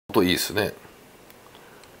音いいですね、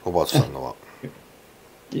ロバートさんのは。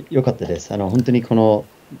よかったです。本当にこの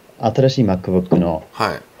新しい MacBook の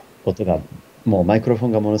はい。音が、もうマイクロフォ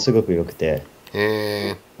ンがものすごく良くて、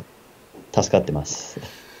え助かってます。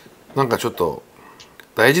なんかちょっと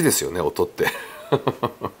大事ですよね、音って。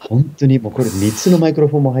本当にもうこれ3つのマイクロ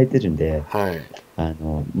フォンも入ってるんで、はい。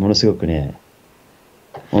ものすごくね、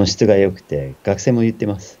音質が良くて、学生も言って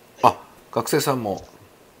ます。あ、学生さんも。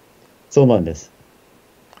そうなんです。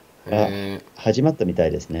あ、え始まったみた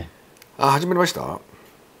いですね。あ、始まりました。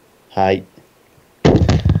はい。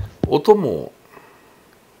音も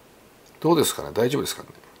どうですかね、大丈夫ですかね。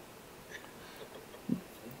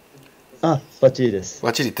あ、バッチリです。バ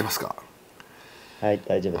ッチリ言ってますか。はい、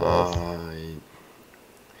大丈夫です。はい。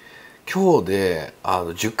今日で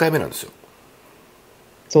10回目なんですよ。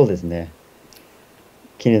そうですね。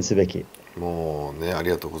記念すべき。もうね、あ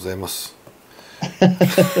りがとうございます。音も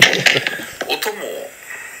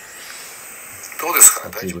どうですか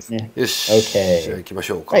ね、バッチ大丈夫です。リですね。よし、じゃあ Okay. 行きま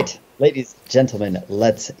しょうか。 Right. Ladies, gentlemen,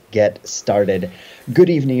 let's get started. Good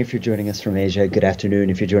evening if you're joining us from Asia. Good afternoon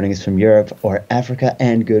if you're joining us from Europe or Africa.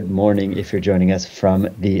 And good morning if you're joining us from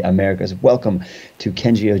the Americas. Welcome to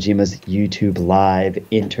Kenji Ojima's YouTube Live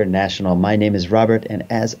International. My name is Robert, and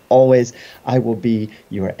as always, I will be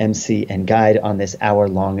your MC and guide on this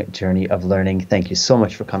hour-long journey of learning. Thank you so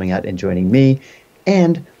much for coming out and joining me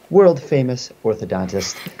and world-famous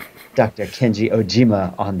orthodontist Dr. Kenji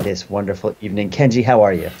Ojima on this wonderful evening. Kenji, how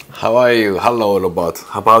are you? How are you? Hello, Robert.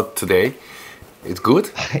 How about today? It's good?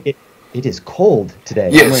 It, it is cold today.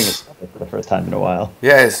 I'm wearing a Yes. sweater for the first time in a while.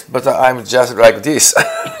 Yes, but I'm just like this.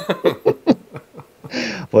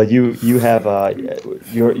 Well, you have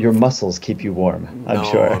your muscles keep you warm, I'm No,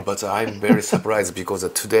 sure. but I'm very surprised because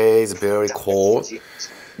today is very cold.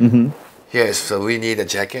 Hmm. Yes, so we need a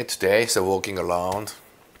jacket today, so walking around.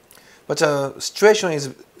 But the situation is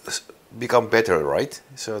become better, right?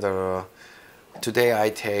 So today I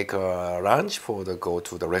take lunch for the go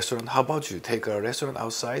to the restaurant. How about you? Take a restaurant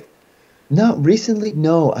outside? No, recently,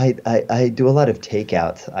 no. I do a lot of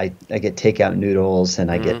takeout. I get takeout noodles and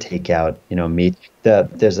I get Mm-hmm. takeout, meat.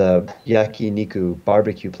 There's a yakiniku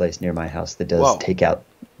barbecue place near my house that does Wow, takeout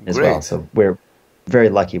as well. great. So we're very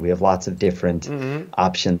lucky. We have lots of different Mm-hmm.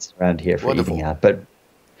 options around here for eating Wonderful. out. But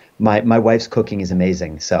my wife's cooking is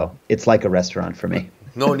amazing, so it's like a restaurant for me.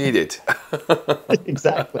 No needed.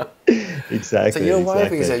 Exactly. So Exactly, your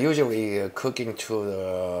wife is exactly. usually cooking to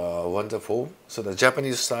the wonderful, so the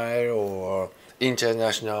Japanese style or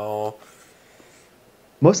international.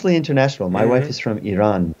 Mostly international. My wife Mm-hmm. is from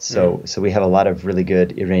Iran, Mm-hmm. so we have a lot of really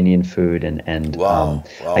good Iranian food and Wow,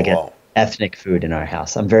 wow, I get wow. ethnic food in our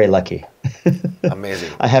house. I'm very lucky.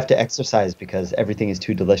 Amazing. I have to exercise because everything is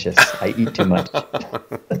too delicious. I eat too much.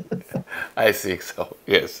 I think so.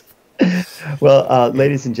 Yes. Well,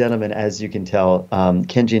 ladies and gentlemen, as you can tell,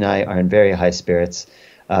 Kenji and I are in very high spirits.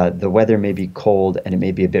 The weather may be cold and it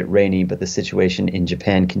may be a bit rainy, but the situation in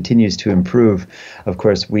Japan continues to improve. Of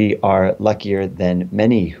course, we are luckier than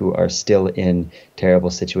many who are still in terrible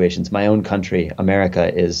situations. My own country,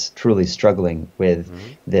 America, is truly struggling with Mm-hmm.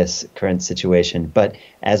 this current situation. But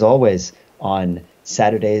as always, on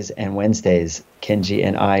Saturdays and Wednesdays, Kenji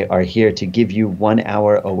and I are here to give you 1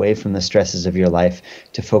 hour away from the stresses of your life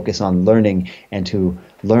to focus on learning and to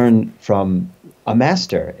learn from a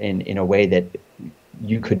master in a way that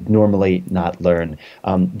you could normally not learn.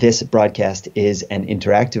 This broadcast is an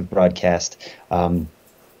interactive broadcast.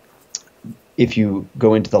 If you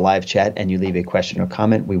go into the live chat and you leave a question or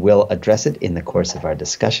comment, we will address it in the course of our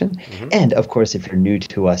discussion. Mm-hmm. And of course, if you're new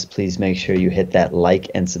to us, please make sure you hit that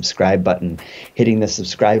like and subscribe button. Hitting the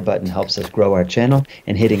subscribe button helps us grow our channel,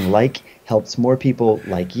 and hitting like helps more people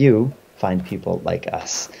like you find people like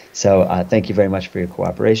us. So thank you very much for your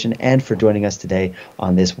cooperation and for joining us today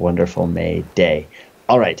on this wonderful May day.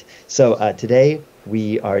 All right, so today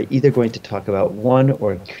we are either going to talk about one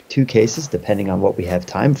or two cases, depending on what we have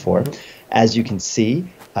time for. Mm-hmm. As you can see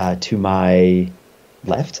to my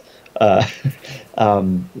left, uh,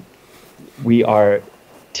 um, we are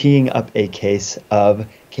teeing up a case of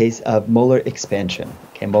molar expansion.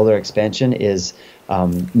 Okay, molar expansion is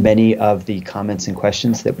many of the comments and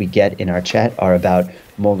questions that we get in our chat are about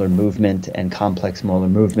molar movement and complex molar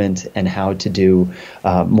movement and how to do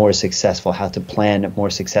how to plan more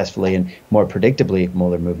successfully and more predictably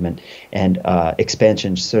molar movement. And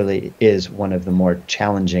expansion certainly is one of the more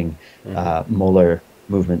challenging Mm-hmm. molar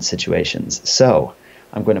movement situations. So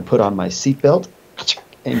I'm going to put on my seatbelt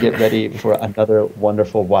and get ready for another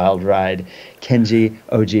wonderful wild ride. Kenji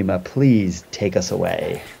Ojima, please take us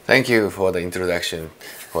away. Thank you for the introduction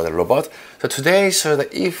for the robot. So today,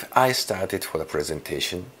 if I started for the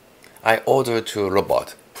presentation, I ordered to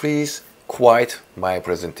robot, please quiet my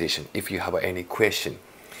presentation if you have any question.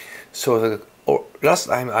 So last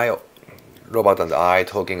time Robert and I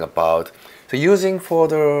talking about using for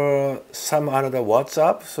the some another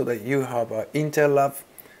WhatsApp so that you have an interlab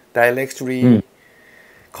directory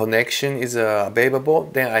connection is available.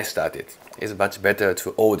 Then I started. It's much better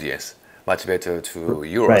to audience, much better to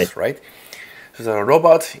yours, right? So the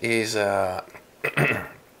robot is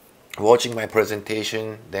watching my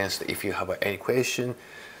presentation. Then if you have any question,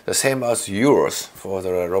 the same as yours for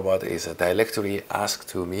the robot is directly asked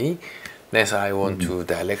to me. Then I want to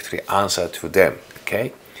directly answer to them.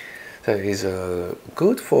 Okay, so it's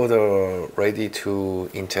good for the ready to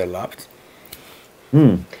interrupt.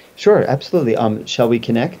 Sure, absolutely. Shall we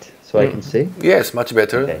connect so I can see? Yes, much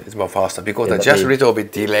better. Okay. It's more faster because there's just a little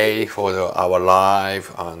bit delay for our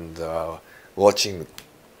live and watching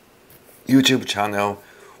YouTube channel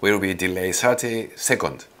will be delayed 30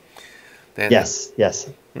 seconds. Then, yes.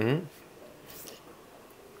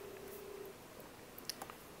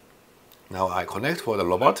 Now I connect for the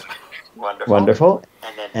robot. Wonderful.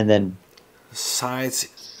 And then size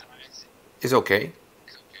is okay.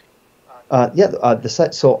 The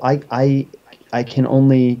site. So I can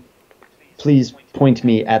only, please point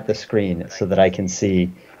me at the screen so that I can see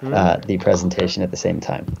the presentation at the same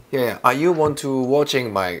time. Yeah. Are you want to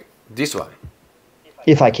watching this one?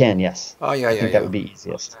 If I can, yes. Oh yeah, I think that would be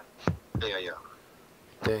easiest. Yeah.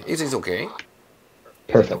 It is okay.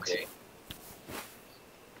 Perfect. Okay.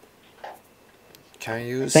 Can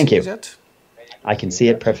you Thank see you. that? I can see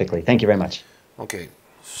it perfectly. Thank you very much. Okay,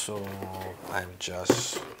 so I'm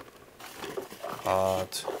just add.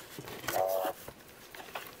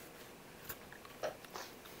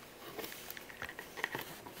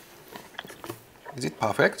 Is it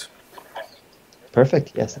perfect?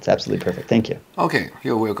 Perfect. Yes, it's absolutely perfect. Thank you. Okay,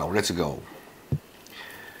 you're welcome. Let's go.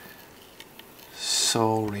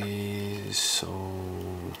 Sorry. So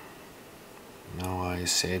now I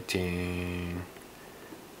setting.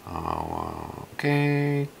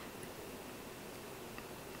 Okay.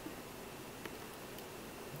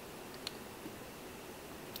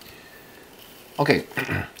 Okay.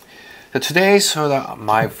 So today,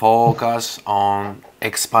 my focus on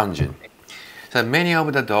expansion. So many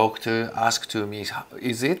of the doctors ask to me,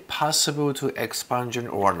 is it possible to expansion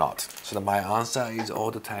or not? So my answer is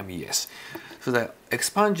all the time yes. So the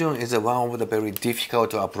expansion is one of the very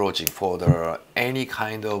difficult approaching for any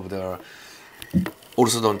kind of the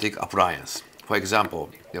orthodontic appliance. For example,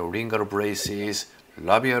 the lingual braces,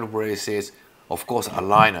 labial braces, of course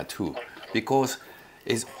aligner too, because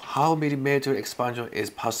is how millimeter expansion is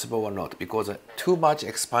possible or not, because too much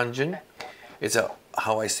expansion is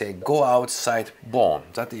how I say go outside bone.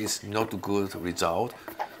 That is not good result,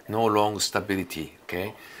 no long stability.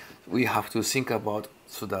 Okay, we have to think about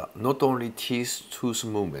not only teeth tooth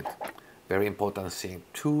movement, very important thing,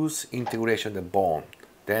 tooth integration the bone,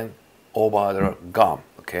 then over the gum.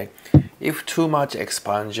 Okay, if too much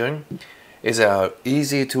expansion is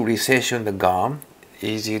easy to recession the gum,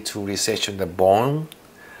 easy to recession the bone,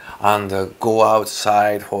 and go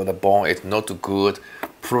outside for the bone is not good,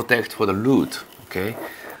 protect for the root. Okay,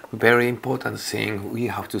 very important thing, we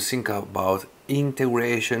have to think about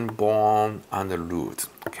integration bone and the root.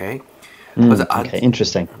 Okay, okay,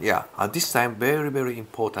 interesting. Yeah, at this time, very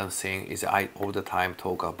important thing is I all the time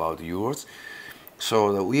talk about yours.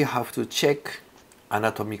 So we have to check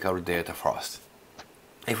anatomical data first.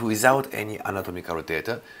 If without any anatomical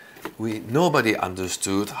data, nobody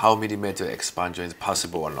understood how millimeter expansion is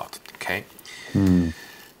possible or not. Okay.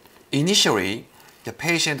 Initially, the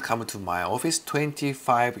patient come to my office,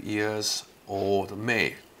 25 years old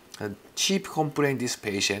male. The chief complaint this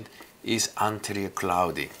patient is anterior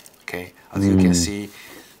crowding. Okay, as you can see,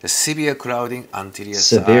 the severe crowding anterior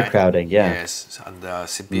side. Severe crowding, yeah. Yes, and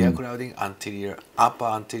severe crowding anterior, upper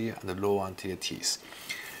anterior and the lower anterior teeth.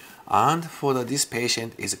 And for this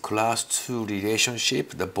patient is class 2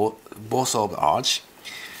 relationship, both of arch.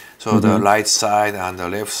 So the right side and the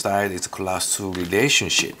left side is class 2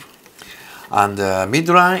 relationship. And the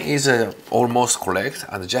midline is almost correct,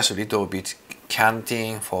 and just a little bit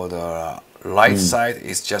canting for the right side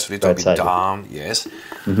is just a little bit down, yes.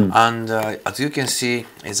 And as you can see,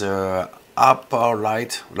 is a upper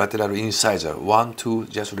right lateral incisor, 1, 2,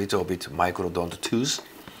 just a little bit microdont tooth,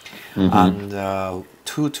 and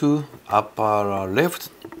 2, upper left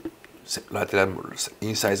lateral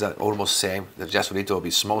incisor almost same, just a little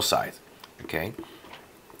bit small side, okay.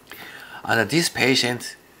 And this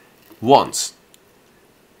patient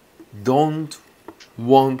don't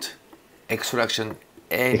want extraction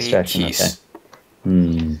any teeth.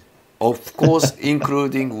 Okay. Of course,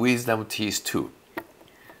 including wisdom teeth too.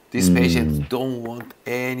 This patient don't want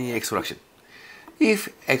any extraction. If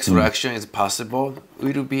extraction is possible,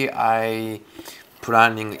 will be I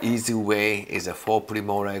planning easy way is a 4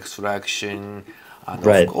 premolar extraction, and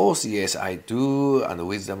Right. of course yes I do, and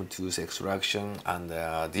wisdom tooth extraction and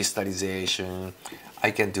distalization.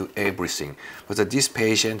 I can do everything, but this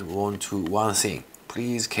patient want to one thing.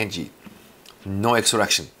 Please, Kenji, no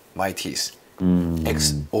extraction, my teeth.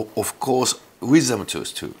 Of course, wisdom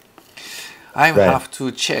tooth too. I have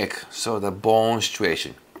to check so the bone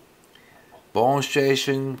situation. Bone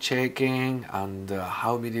situation checking and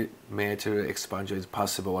how many millimeter expansion is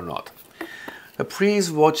possible or not.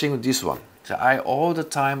 Please watching this one. So I all the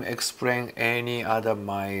time explain any other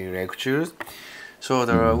my lectures.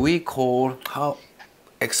 So we call how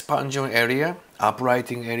expansion area,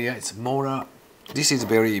 uprighting area, it's molar. This is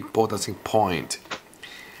very important point.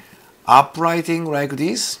 Uprighting like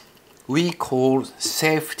this, we call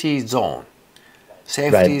safety zone.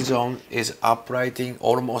 Safety zone is uprighting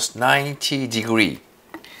almost 90 degree.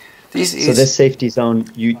 So this safety zone,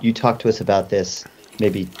 you talked to us about this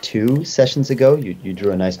maybe 2 sessions ago. You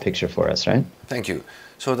drew a nice picture for us, right? Thank you.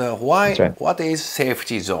 So what is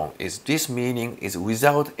safety zone? Is this meaning is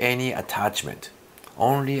without any attachment,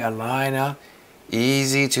 only a liner,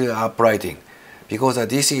 easy to uprighting, because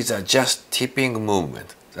this is just tipping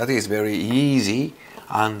movement. That is very easy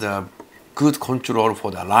and good control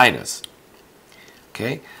for the liners.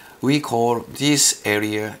 Okay, we call this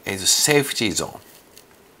area as safety zone.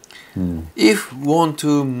 If want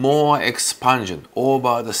to more expansion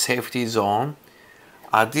over the safety zone,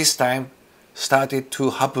 at this time started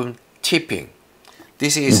to happen tipping.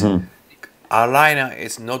 This is aligner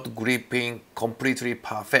is not gripping completely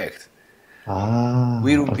perfect.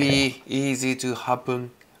 Will be easy to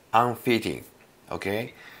happen unfitting.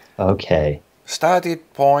 Okay. Okay.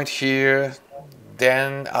 Started point here.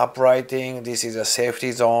 Then uprighting, this is a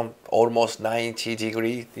safety zone, almost 90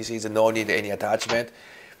 degree. This is no need any attachment.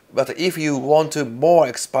 But if you want to more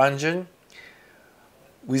expansion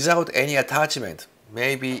without any attachment,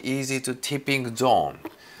 maybe easy to tipping zone.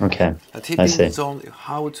 Okay. The tipping zone,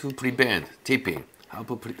 how to prevent tipping,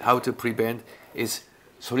 how to prevent is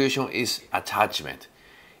solution is attachment.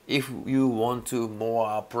 If you want to more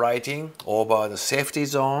uprighting over the safety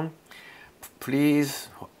zone, please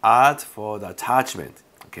add for the attachment.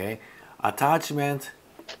 Okay, attachment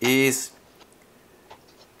is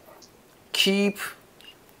keep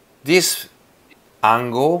this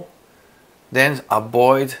angle, then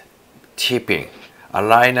avoid tipping.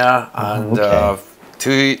 Aligner and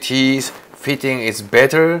teeth fitting is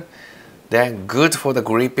better, then good for the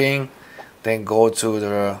gripping. Then go to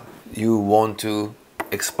the you want to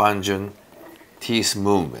expansion teeth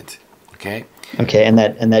movement. Okay. Okay, and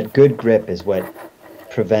that good grip is what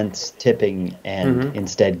prevents tipping and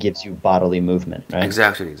instead gives you bodily movement, right?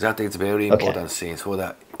 Exactly. That is very important thing. So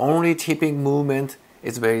the only tipping movement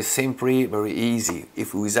is very simply, very easy.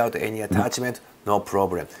 If without any attachment, no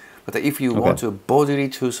problem. But if you want to bodily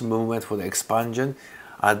tooth movement for the expansion,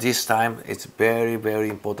 at this time it's very, very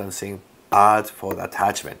important thing. Add for the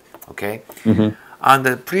attachment. Okay.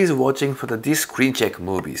 And please watching for the screen check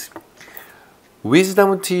movies.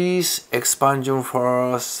 Wisdom teeth expansion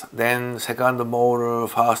first, then second molar,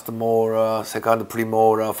 first molar, second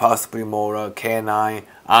premolar, first premolar, canine,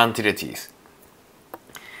 anterior teeth.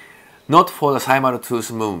 Not for the simul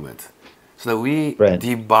tooth movement. So we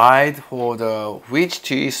divide for the which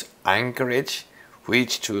teeth anchorage,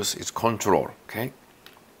 which tooth is control. Okay,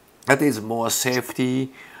 that is more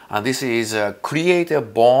safety, and this is create a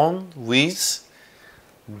bond with.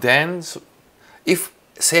 Then, if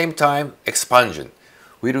same time expansion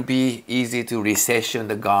will be easy to recession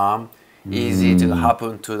the gum, easy to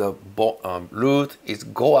happen to the root is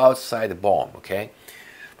go outside the bone. Okay,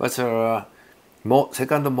 but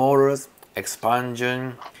second molars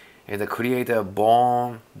expansion is create a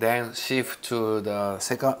bone, then shift to the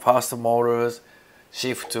first molars,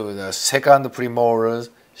 shift to the second premolars,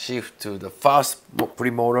 shift to the first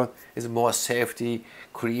premolar is more safety,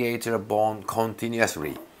 create a bone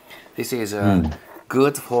continuously. This is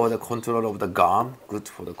good for the control of the gum, good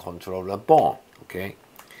for the control of the bone. Okay.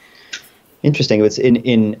 Interesting. It's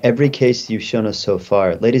in every case you've shown us so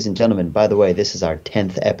far. Ladies and gentlemen, by the way, this is our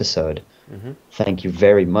 10th episode. Thank you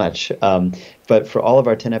very much. But for all of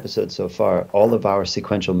our 10 episodes so far, all of our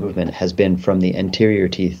sequential movement has been from the anterior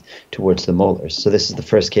teeth towards the molars. So this is the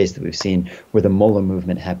first case that we've seen where the molar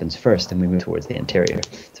movement happens first and we move towards the anterior.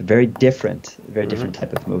 It's a very different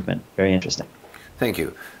type of movement. Very interesting. Thank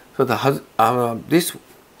you. So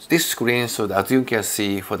this screen, so that you can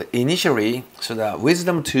see for the initially, so the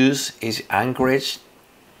wisdom tooth is anchorage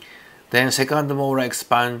Then second molar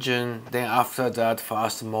expansion. Then after that,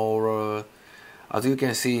 first molar. As you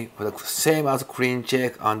can see, the same as screen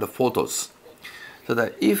check on the photos. So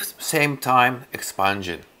that if same time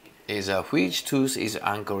expansion is which tooth is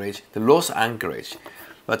anchorage, the lost anchorage.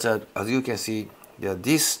 But as you can see,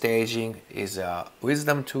 this staging is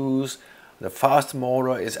wisdom tooth. The first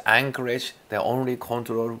molar is anchorage. They only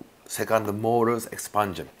control second molar's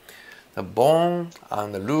expansion. The bone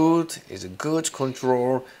and the root is a good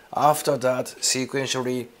control. After that,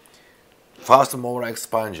 sequentially, first molar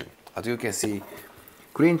expansion. As you can see,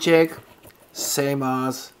 screen check, same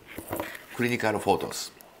as clinical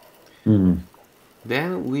photos.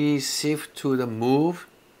 Then we shift to the move,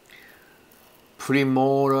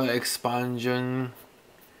 premolar expansion,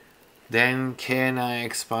 then canine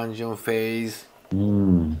expansion phase,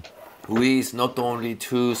 with not only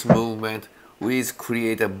tooth movement, with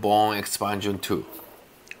create a bone expansion too.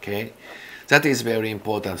 Okay, that is very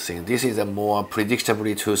important thing. This is a more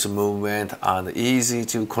predictable tooth movement and easy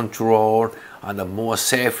to control and more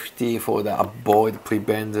safety for the avoid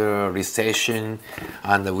prevent the recession,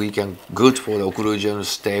 and we can good for the occlusion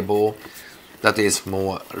stable. That is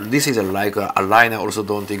more. This is like a aligner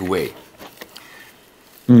orthodontic way.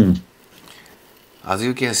 As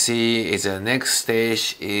you can see, is the next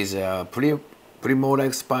stage is a premolar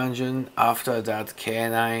expansion. After that,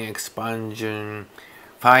 canine expansion.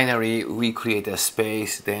 Finally, we create a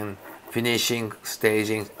space. Then finishing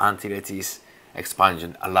staging anterior teeth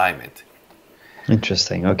expansion alignment.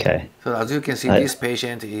 Interesting. Okay. So as you can see, this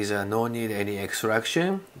patient is no need any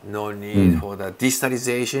extraction, no need for the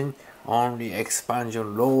distalization, only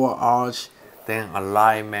expansion lower arch, then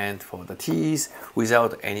alignment for the teeth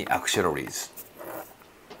without any auxiliaries.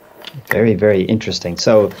 Very, very interesting.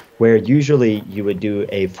 So where usually you would do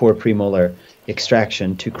a 4 premolar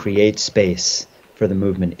extraction to create space for the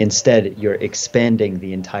movement, instead you're expanding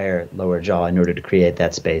the entire lower jaw in order to create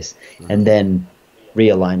that space, and then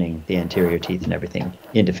realigning the anterior teeth and everything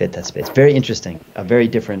in to fit that space. Very interesting. A very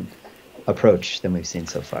different approach than we've seen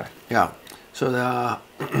so far. Yeah. So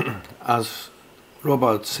as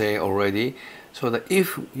Robert said already, so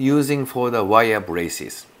if using for the wire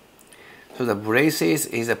braces, so the braces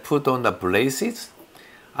is put on the braces,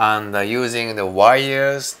 and using the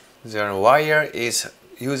wires. The wire is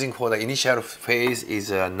using for the initial phase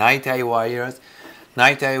is night eye wires.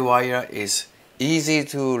 Night eye wire is easy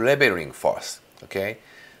to leveling first. Okay,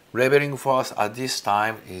 leveling first at this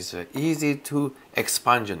time is easy to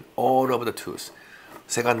expansion all over the tooth.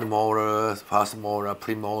 Second molar, first molar,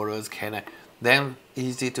 premolars, canine. Then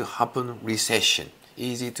easy to happen recession,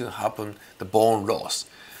 easy to happen the bone loss.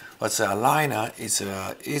 But the aligner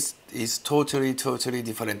is totally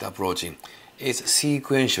different approaching. It's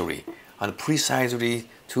sequentially and precisely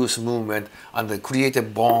tooth movement and create a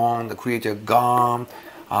bone, create a gum,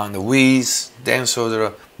 and with then so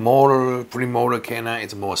the molar, premolar canine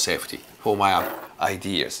is more safety for my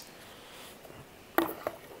ideas.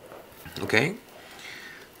 Okay.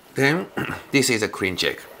 Then this is a clean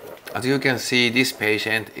check. As you can see, this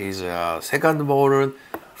patient is second molar,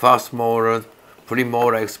 first molar,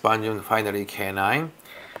 premolar expansion, finally canine,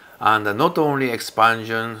 and not only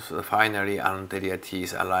expansion, finally anterior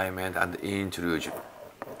teeth alignment and intrusion.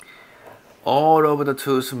 All over the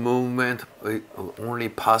tooth movement only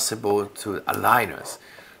possible to aligners.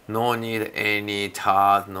 No need any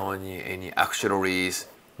tat, no need any auxiliaries,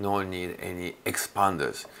 no need any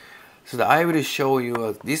expanders. So I will show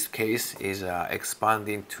you this case is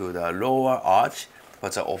expanding to the lower arch,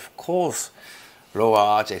 but of course lower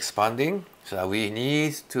arch expanding, so we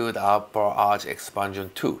need to the upper arch expansion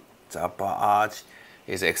too. The upper arch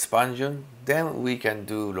is expansion, then we can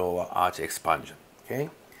do lower arch expansion. Okay.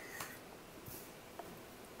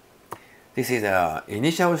 This is the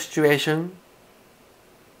initial situation.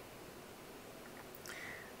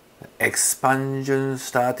 Expansion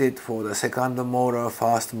started for the second molar,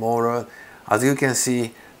 first molar. As you can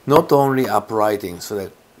see, not only uprighting, so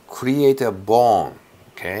that create a bone.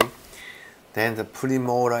 Okay. Then the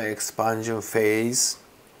premolar expansion phase,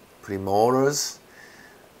 premolars.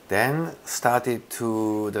 Then started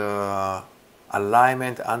to the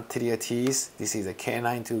alignment anterior teeth. This is a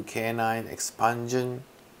canine to canine expansion.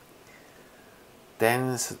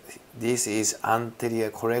 Then this is anterior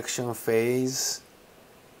correction phase.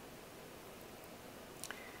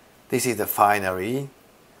 This is the finally.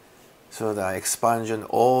 So the expansion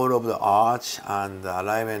all of the arch and the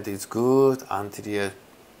alignment is good. Anterior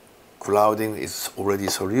clouding is already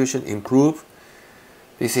solution improved.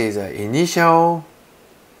 This is the initial.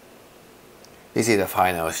 This is the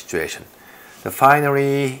final situation. The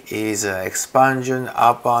finally is expansion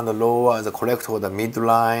upper and lower. The corrector, the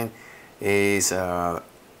midline is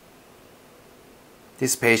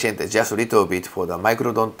This patient is just a little bit for the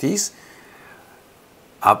microdontis,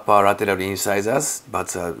 upper lateral incisors,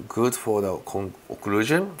 but good for the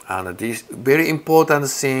occlusion. And this very important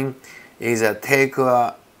thing is take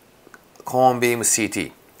a cone beam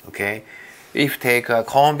CT. Okay, if take a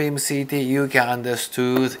cone beam CT, you can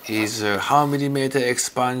understood is how millimeter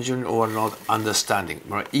expansion or not understanding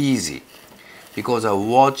more easy, because of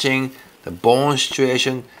watching the bone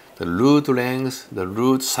situation, the root length, the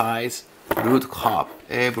root size, root curve,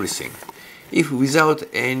 everything. If without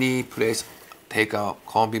any place take a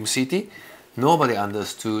cone beam CT, nobody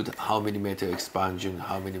understood how millimeter expansion,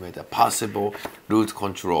 how millimeter possible root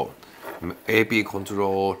control, AP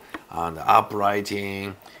control, and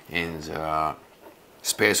uprighting, and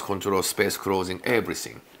space control, space closing,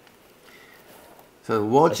 everything. So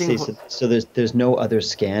watching. So there's no other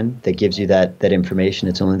scan that gives you that information.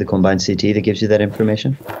 It's only the combined CT that gives you that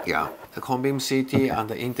information. Yeah, the cone beam CT and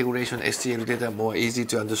the integration STL data more easy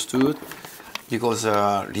to understood, because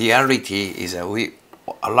reality is we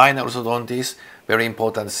align orthodontists. Very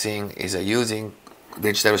important thing is using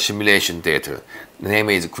digital simulation data. The name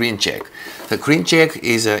is green check. The green check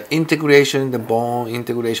is integration, the bone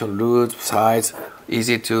integration, root size,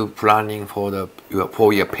 easy to planning for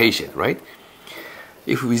your patient, right?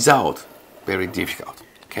 If without, very difficult.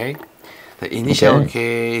 Okay. The initial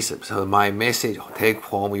case. So my message, take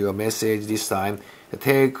home your message this time.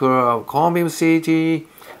 Take cone beam CT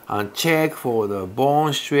and check for the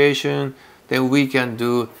bone situation. Then we can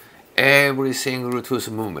do every single tooth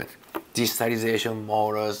movement. Distalization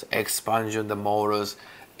molars, expansion the molars,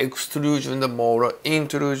 extrusion the molar,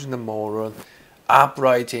 intrusion the molar,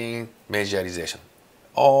 uprighting, medialization.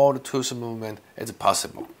 All the tooth movement is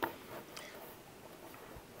possible.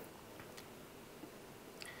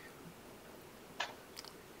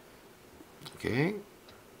 Okay.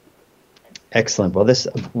 Excellent. Well, this,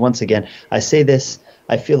 once again, I say this,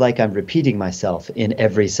 I feel like I'm repeating myself in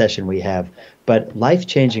every session we have, but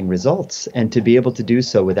life-changing results, and to be able to do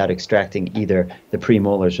so without extracting either the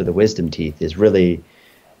premolars or the wisdom teeth is really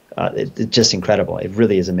it's just incredible. It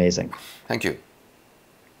really is amazing. Thank you.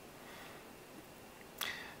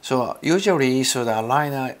 So usually, so the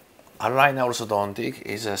aligner orthodontic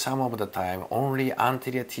is some of the time only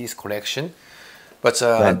anterior teeth collection. But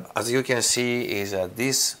as you can see, is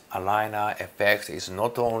this aligner effect is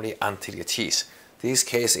not only anterior teeth. This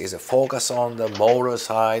case is a focus on the molar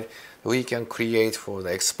side. We can create for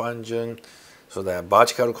the expansion, so the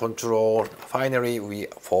vertical control. Finally, we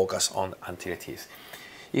focus on anterior teeth.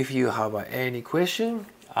 If you have any question,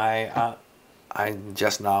 I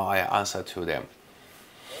answer to them.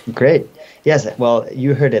 Great. Yes. Well,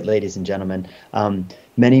 you heard it, ladies and gentlemen.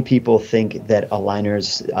 Many people think that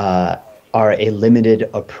aligners are a limited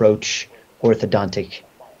approach orthodontic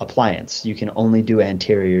appliance. You can only do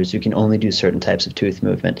anteriors, you can only do certain types of tooth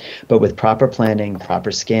movement. But with proper planning,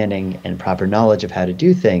 proper scanning, and proper knowledge of how to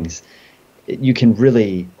do things, you can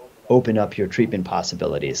really open up your treatment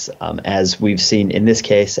possibilities, as we've seen in this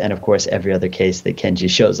case, and of course every other case that Kenji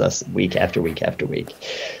shows us week after week after week.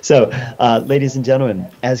 So, ladies and gentlemen,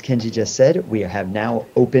 as Kenji just said, we have now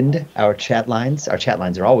opened our chat lines. Our chat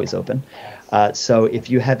lines are always open. So if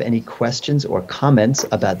you have any questions or comments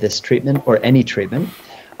about this treatment or any treatment,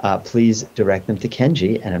 please direct them to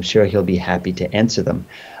Kenji, and I'm sure he'll be happy to answer them.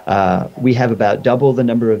 We have about double the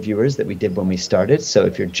number of viewers that we did when we started. So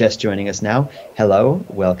if you're just joining us now, hello,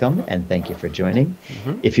 welcome, and thank you for joining.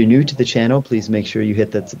 If you're new to the channel, please make sure you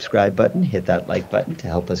hit that subscribe button, hit that like button to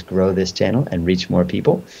help us grow this channel and reach more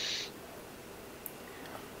people.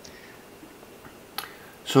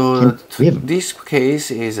 So this case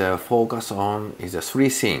is a focus on is a three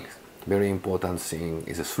things. Very important thing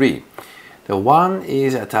is a three. The one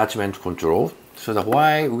is attachment control. So the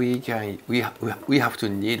why we have to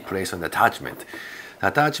need place on attachment. The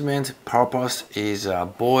attachment purpose is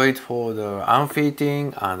avoid for the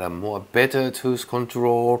unfitting and a more better tooth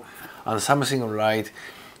control and something right.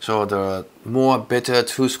 So the more better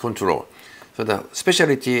tooth control. So the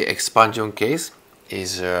specialty expansion case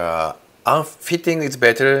is unfitting is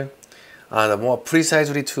better and more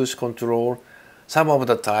precisely tooth control. Some of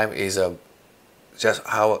the time is just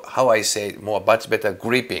how I say much better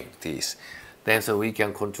gripping teeth. Then so we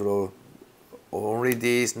can control only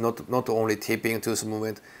this, not only tipping tooth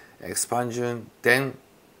movement, expansion, then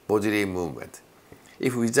bodily movement.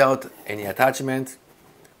 If without any attachment,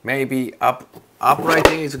 maybe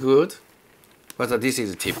uprighting is good, but this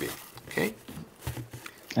is tipping. Okay.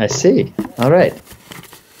 I see. All right.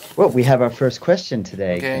 Well, we have our first question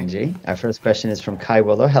today, Kenji. Our first question is from Kai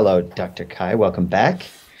Willow. Hello, Dr. Kai. Welcome back.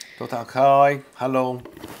 Dr. Kai, hello.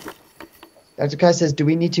 Dr. Kai says, do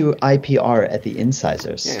we need to IPR at the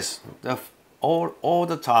incisors? Yes. all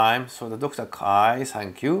the time. So the Dr. Kai,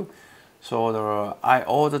 thank you. So I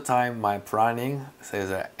all the time my planning says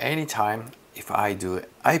that anytime if I do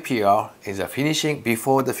IPR is a finishing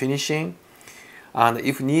before the finishing, and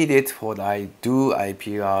if needed for the, I do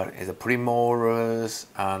IPR is a premolars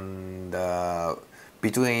and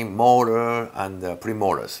between molar and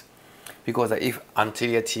premolars, because if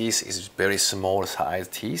anterior teeth is very small size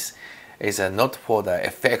teeth, is not for the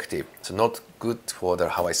effective. It's not good for the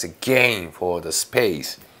how I say gain for the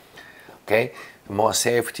space. Okay, more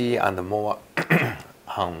safety and more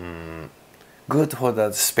good for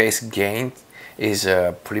the space gain is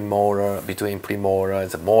premolar between premolar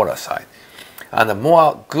and the molar side, and the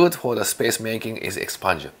more good for the space making is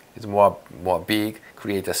expansion. It's more big,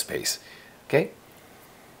 create a space. Okay.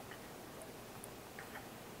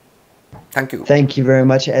 Thank you. Thank you very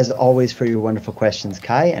much, as always, for your wonderful questions,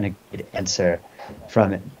 Kai, and a good answer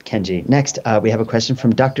from Kenji. Next, we have a question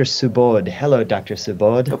from Dr. Subodh. Hello, Dr.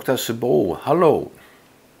 Subodh. Dr. Subodh, hello.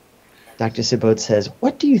 Dr. Subodh says,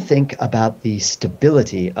 what do you think about the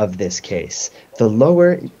stability of this case? The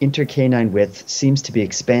lower intercanine width seems to be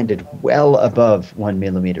expanded well above 1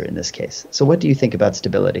 millimeter in this case. So what do you think about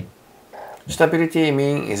stability? Stability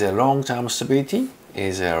means is a long-term stability,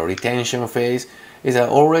 is a retention phase. Is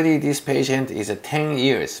already this patient is 10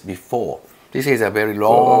 years before. This is a very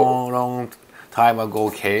long time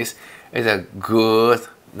ago case. It's a good.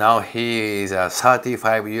 Now he is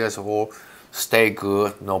 35 years old. Stay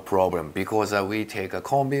good, no problem, because we take a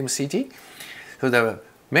cone beam CT. So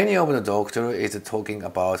many of the doctor is talking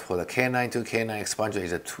about for the canine to canine expansion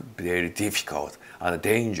is very difficult and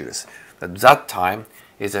dangerous. At that time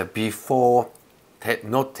is before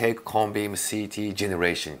not take cone beam CT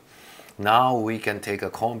generation. Now we can take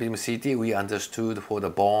a cone beam CT. We understood for the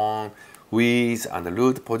bone width and the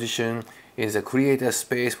root position is create a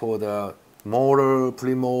space for the molar,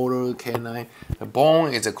 premolar, canine. The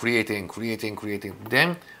bone is creating.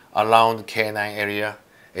 Then around canine area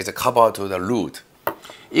is covered to the root.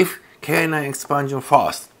 If canine expansion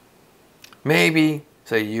fast, maybe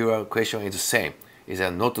so your question is the same. Is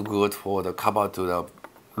not good for the cover to the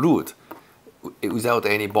root without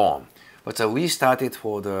any bone. But we started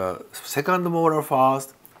for the second molar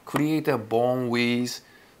first, create a bone width,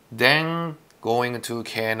 then going to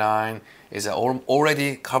canine is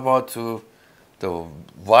already covered to the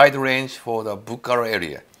wide range for the buccal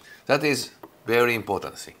area. That is very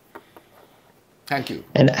important thing. Thank you.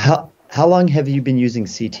 And how long have you been using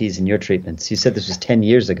CTs in your treatments? You said this was 10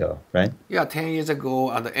 years ago, right? Yeah, 10 years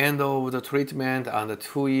ago at the end of the treatment and the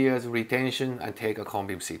 2 years retention, I take a cone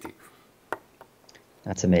beam CT.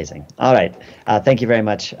 That's amazing. All right. Thank you very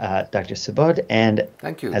much, Dr. Subodh. And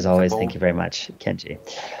thank you, as always, thank you very much, Kenji.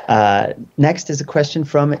 Next is a question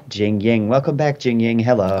from Jing Ying. Welcome back, Jing Ying.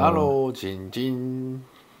 Hello. Hello, Jing.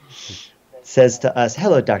 Says to us,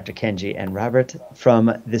 hello, Dr. Kenji and Robert. From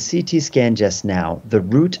the CT scan just now, the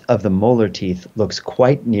root of the molar teeth looks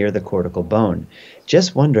quite near the cortical bone.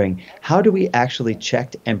 Just wondering, how do we actually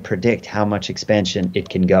check and predict how much expansion it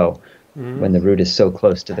can go when the root is so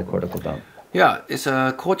close to the cortical bone? Yeah, it's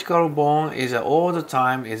a cortical bone is all the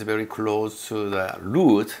time is very close to the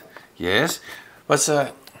root, yes,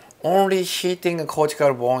 but only hitting a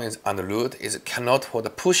cortical bone is on the root is cannot for the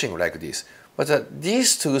pushing like this. But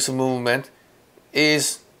this tooth movement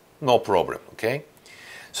is no problem. Okay,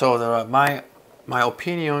 so my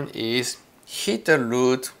opinion is hit the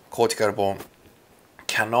root cortical bone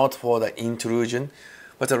cannot for the intrusion,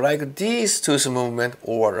 but like this tooth movement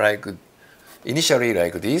or like initially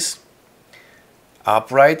like this.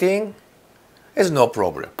 Uprighting is no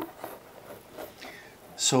problem.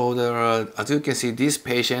 So as you can see, this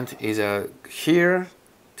patient is here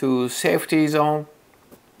to safety zone,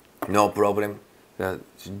 no problem.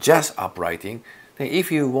 Just uprighting. Then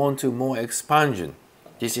if you want to more expansion,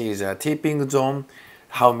 this is a tipping zone.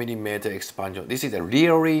 How millimeter expansion? This is a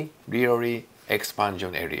really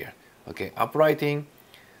expansion area. Okay, uprighting,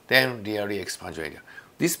 then really expansion area.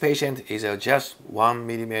 This patient is just 1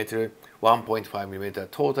 millimeter. 1.5 millimeter,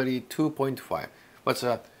 totally 2.5.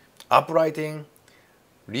 But uprighting,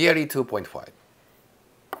 really 2.5.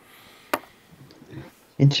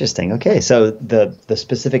 Interesting. Okay, so the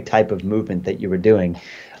specific type of movement that you were doing,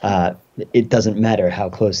 it doesn't matter how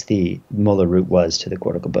close the molar root was to the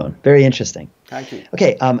cortical bone. Very interesting. Thank you.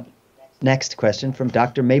 Okay, next question from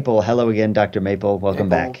Dr. Maple. Hello again, Dr. Maple. Welcome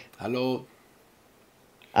back. Hello.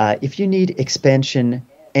 If you need expansion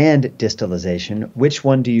and distalization, which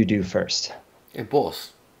one do you do first?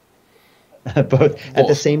 Both. Both at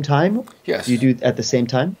the same time? Yes. You do at the same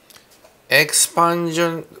time?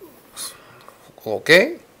 Expansion,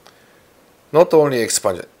 okay. Not only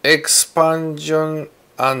expansion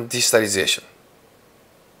and distalization.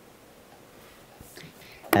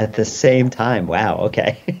 At the same time. Wow.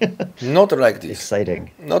 Okay. Not like this.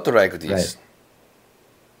 Exciting. Not like Right. this.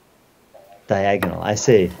 Diagonal. I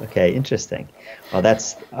see. Okay. Interesting. Well,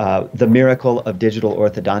 that's the miracle of digital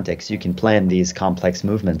orthodontics. You can plan these complex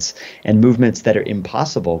movements, and movements that are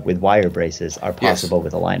impossible with wire braces are Yes. possible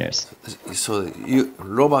with aligners. So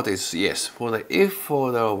robot is yes. For the if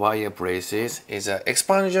for the wire braces is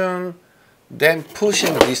expansion, then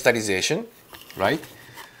pushing distalization, right?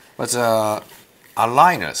 But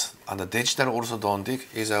aligners and the digital orthodontic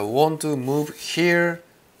is want to move here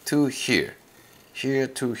to here, here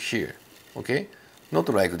to here. Okay, not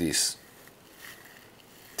like this.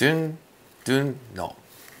 Dun, dun, no.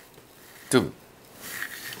 Dun.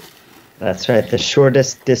 That's right. The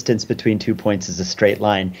shortest distance between 2 points is a straight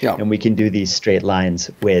line, Yeah. and we can do these straight lines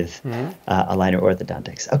with aligner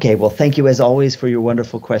orthodontics. Okay. Well, thank you as always for your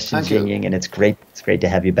wonderful questions, Thank you. Ying Ying, and it's great. It's great to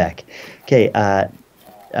have you back. Okay.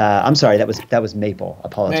 I'm sorry. That was Maple.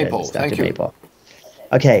 Apologize, Maple, Dr. thank you. Maple.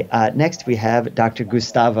 Okay. Next we have Dr.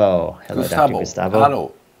 Gustavo. Hello, Dr. Gustavo.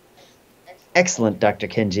 Hello. Excellent, Dr.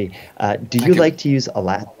 Kenji. Do you you. like to use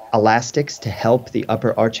elastics to help the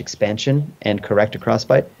upper arch expansion and correct a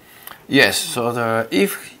crossbite? Yes. So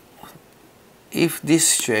if this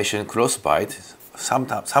situation crossbite,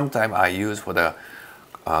 sometime I use for the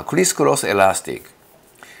crisscross elastic.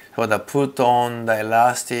 So the put on the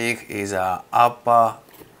elastic is upper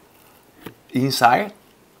inside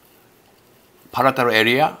palatal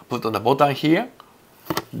area. Put on the bottom here.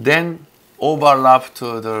 Then overlap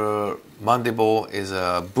to the mandible is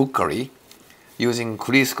a buccally using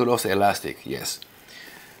crisscross elastic. Yes.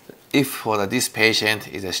 If for this patient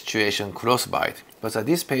is a situation crossbite, but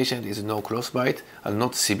this patient is no crossbite and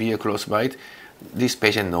not severe crossbite, this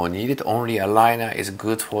patient no need it. Only aligner is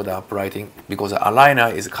good for the uprighting because the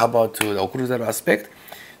aligner is covered to the occlusal aspect,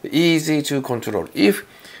 easy to control. If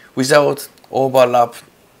without overlap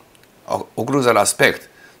occlusal aspect,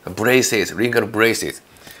 the braces, wrinkle braces,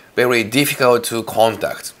 very difficult to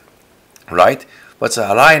contact, right? But the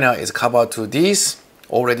aligner is covered to this,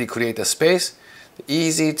 already create a space,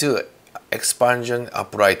 easy to expansion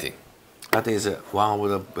uprighting. That is one of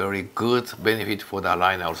the very good benefit for the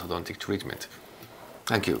aligner orthodontic treatment.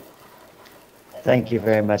 Thank you. Thank you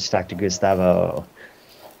very much, Dr. Gustavo.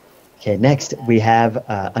 Okay, next we have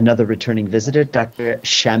another returning visitor, Dr.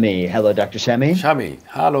 Shami. Hello, Dr. Shami. Shami,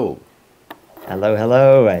 hello. Hello,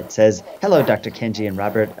 hello. It says, hello, Dr. Kenji and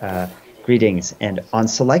Robert. Greetings. And on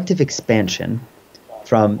selective expansion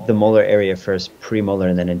from the molar area first, premolar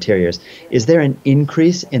and then interiors, is there an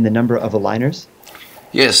increase in the number of aligners?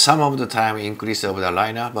 Yes, some of the time increase of the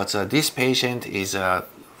aligner, but this patient is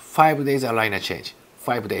 5 days aligner change,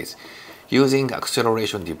 5 days, using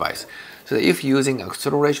acceleration device. So if using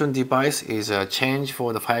acceleration device is a change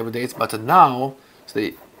for the 5 days, but now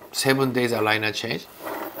the 7 days aligner change,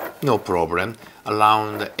 no problem.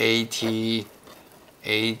 Around 80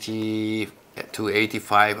 to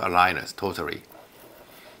 85 aligners totally.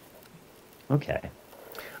 Okay.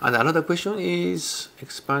 And another question is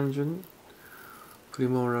expansion,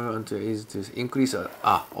 premolar, and is this increase?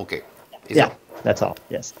 Okay. Yeah, that's all.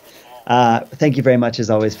 Yes. Thank you very much, as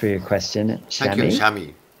always, for your question, Shami. Thank you,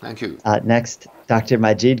 Shami. Thank you. Next, Dr.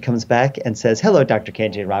 Majid comes back and says, hello, Dr.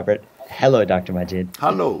 Kenji and Robert. Hello, Dr. Majid.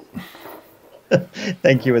 Hello.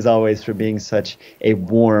 Thank you, as always, for being such a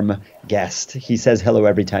warm guest. He says hello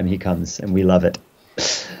every time he comes, and we love it.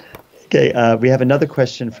 Okay, we have another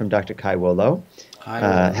question from Dr. Kai Wolo.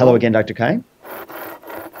 Hi, hello again, Dr. Kai.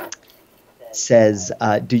 Says,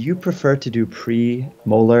 do you prefer to do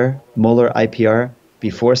molar IPR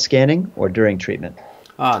before scanning or during treatment?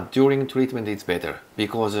 During treatment it's better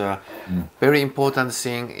because very important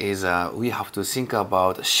thing is we have to think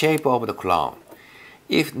about shape of the crown.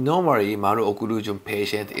 If normally malocclusion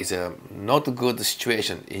patient is a not good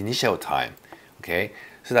situation initial time, okay,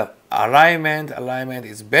 so the alignment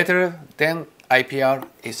is better, then IPR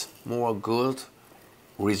is more good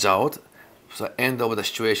result, so end of the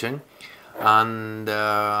situation. And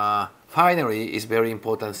finally, is very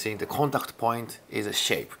important thing, the contact point is a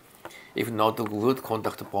shape. If not a good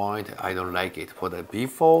contact point, I don't like it. For the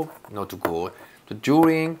before, not good. The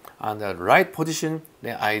during and the right position,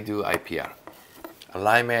 then I do IPR.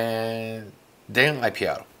 Alignment, then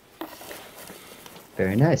IPR.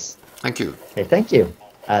 Very nice. Thank you. Okay, thank you.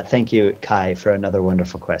 Thank you, Kai, for another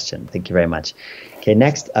wonderful question. Thank you very much. Okay,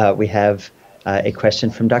 next we have a question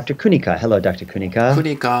from Dr. Kunika. Hello, Dr. Kunika.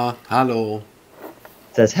 Kunika, hello.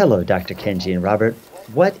 Says, hello, Dr. Kenji and Robert.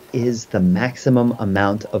 What is the maximum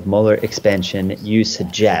amount of molar expansion you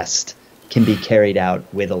suggest can be carried out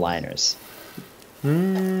with aligners?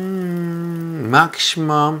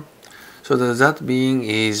 Maximum. So So that being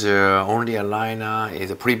is only aligner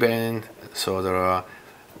is prevent so the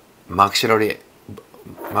maxillary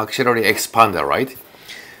expander, right?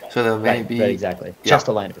 So the Right, maybe exactly. yeah. Just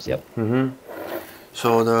aligners, yep.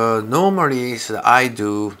 So the normally I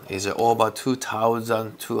do is over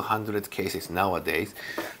 2,200 cases nowadays,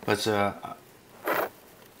 but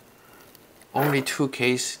only two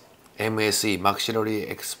case MSE maxillary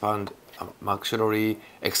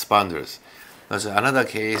expanders. But another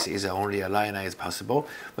case is only aligner is possible.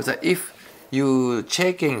 But if you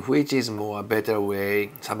checking which is more better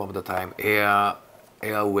way, some of the time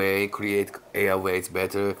airway create airways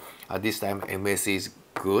better. At this time MSE is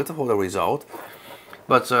good for the result.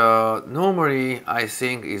 But normally I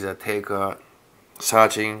think is take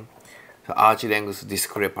searching the arch length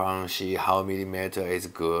discrepancy, how millimeter is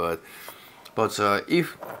good. But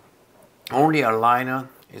if only a liner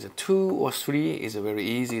is a 2 or 3 is very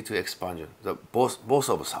easy to expansion. The both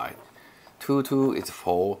of side. 2 is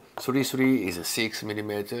 4, 3 is a 6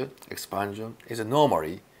 millimeter expansion. Is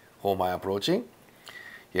normally for my approaching.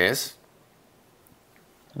 Yes.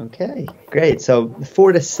 Okay, great. So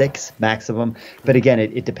 4 to 6 maximum, but again,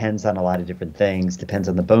 it depends on a lot of different things. Depends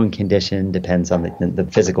on the bone condition, depends on the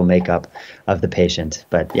physical makeup of the patient.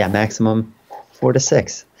 But yeah, maximum 4 to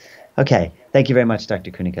 6. Okay, thank you very much,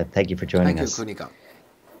 Dr. Kunika. Thank you for joining us. Thank you, Kunika.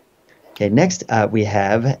 Okay, next we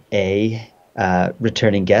have a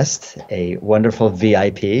returning guest, a wonderful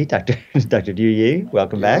VIP, Dr. Liu Yi.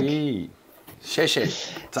 Welcome back. 谢谢，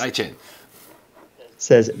再见。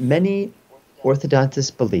 Says many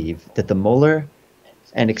orthodontists believe that the molar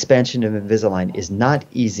and expansion of Invisalign is not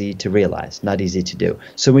easy to realize, not easy to do.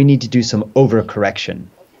 So we need to do some overcorrection.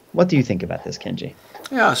 What do you think about this, Kenji?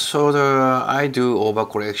 Yeah, so I do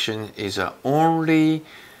overcorrection is only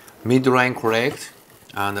midline correct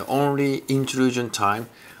and only intrusion time.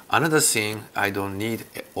 Another thing, I don't need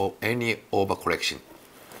any overcorrection.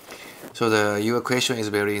 So your question is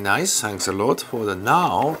very nice. Thanks a lot for the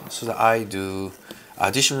now. So that I do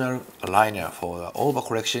additional liner for the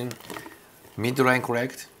overcorrection, midline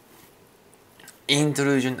correct,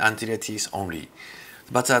 intrusion anterior teeth only.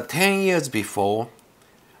 But 10 years before,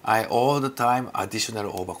 I all the time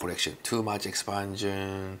additional overcorrection, too much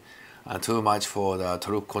expansion, too much for the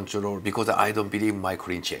torque control because I don't believe my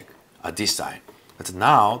clean check at this time. But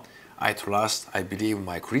now I believe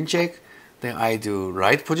my clean check, then I do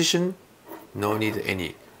right position, no need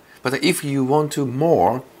any. But if you want to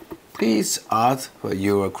more, please add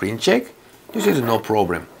your clean check. This is no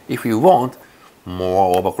problem. If you want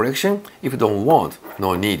more overcorrection, if you don't want,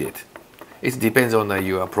 no need it. It depends on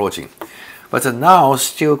your approaching. But now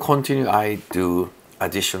still continue. I do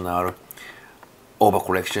additional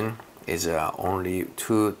overcorrection is only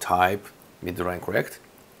 2 type midline correct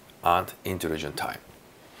and intrusion time.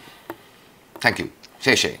 Thank you.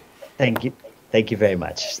 谢谢. Thank you. Thank you very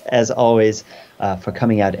much, as always, for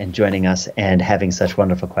coming out and joining us and having such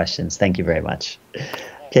wonderful questions. Thank you very much.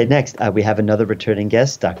 Okay, next we have another returning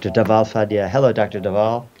guest, Dr. Daval Fadia. Hello, Dr.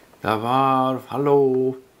 Daval. Daval,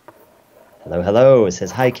 hello. Hello, hello. It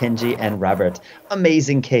says, hi, Kenji and Robert.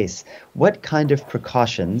 Amazing case. What kind of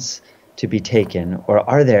precautions to be taken, or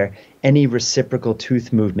are there any reciprocal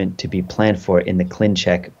tooth movement to be planned for in the clean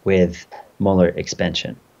check with molar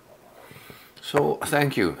expansion? So,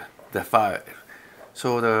 thank you.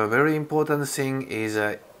 So the very important thing is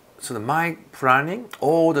my planning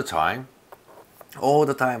all the time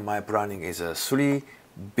my planning is 3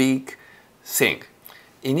 big thing.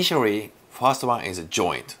 Initially, first one is a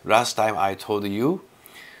joint. Last time I told you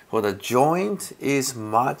for the joint is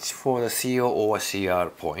much for the CO or CR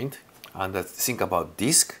point and think about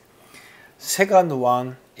disc. Second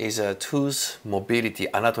one is a tooth mobility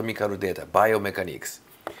anatomical data biomechanics.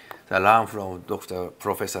 I learned from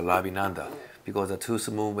Professor Ravinanda because the tooth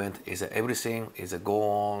movement is everything is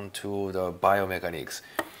going to the biomechanics.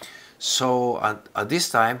 So at this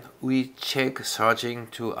time we check searching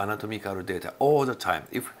to anatomical data all the time.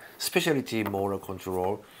 If specialty molar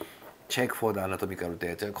control, check for the anatomical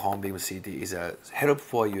data. Cone beam CT is a help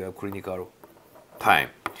for your clinical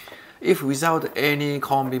time. If without any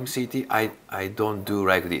cone beam CT, I don't do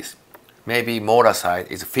like this. Maybe molar side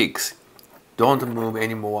is fixed. Don't move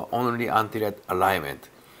anymore, only anterior alignment.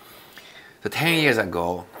 So 10 years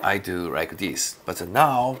ago, I do like this. But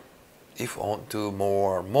now, if I want to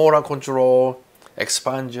more molar control,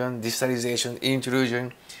 expansion, distalization,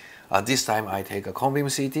 intrusion, at this time I take a cone beam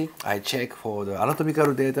CT, I check for the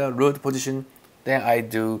anatomical data, root position, then I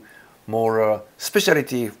do more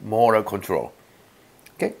specialty molar control.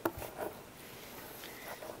 Okay?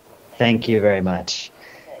 Thank you very much.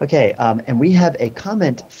 Okay, and we have a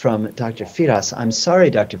comment from Dr. Firas. I'm sorry,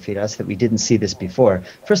 Dr. Firas, that we didn't see this before.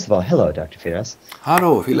 First of all, hello, Dr. Firas.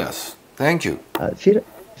 Hello, Vilas. Thank you.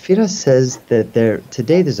 Firas says that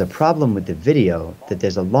today there's a problem with the video, that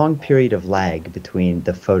there's a long period of lag between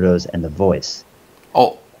the photos and the voice.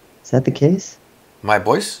 Oh, Is that the case? my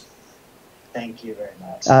voice? Thank you very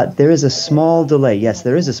much. There is a small delay. Yes,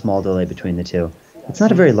 there is a small delay between the two. It's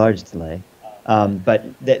not a very large delay, but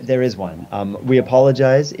there is one. We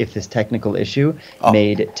apologize if this technical issue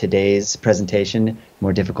made today's presentation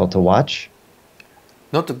more difficult to watch.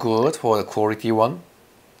 Not good for the quality one.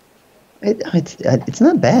 It's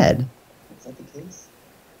not bad. Is that the case?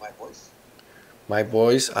 My voice? My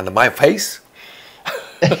voice and my face?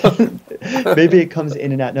 Maybe it comes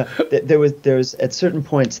in and out. No, there's at certain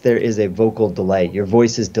points there is a vocal delay. Your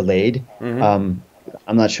voice is delayed.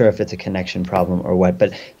 I'm not sure if it's a connection problem or what,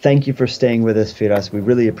 but thank you for staying with us, Firas. We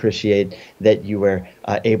really appreciate that you were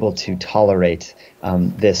able to tolerate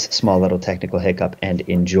this small little technical hiccup and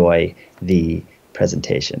enjoy the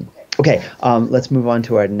presentation. Okay, let's move on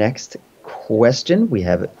to our next question. We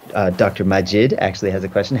have Dr. Majid actually has a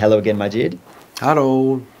question. Hello again, Majid.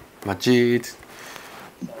 Hello, Majid.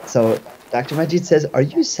 So Dr. Majid says, are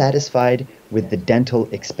you satisfied with the dental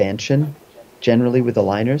expansion generally with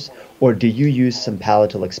aligners, or do you use some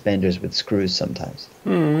palatal expanders with screws sometimes?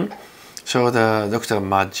 So the Dr.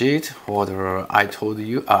 Majid, I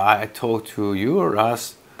talked to you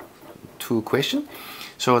last two questions.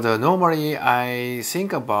 So normally I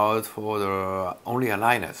think about for the only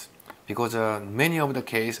aligners, because many of the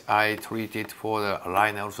case I treated for the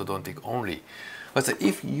aligner orthodontic only. But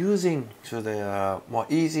if using the more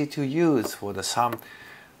easy to use for the some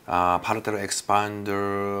palatal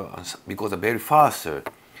expander, because very faster,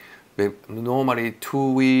 normally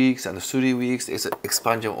 2 weeks and 3 weeks is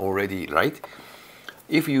expansion already, right?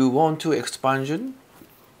 If you want to expansion,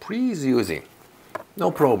 please using,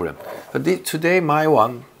 no problem. But today my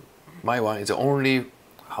one is only,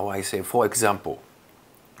 how I say, for example,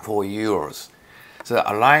 for yours. So the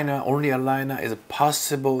aligner, only aligner is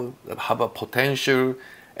possible, have a potential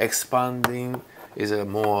expanding is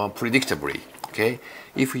more predictably. Okay,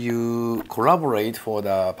 if you collaborate for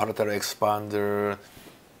the palatal expander,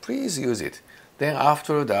 please use it. Then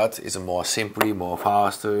after that is more simply, more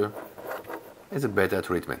faster. It's a better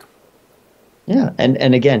treatment. Yeah,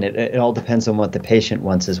 and again, it all depends on what the patient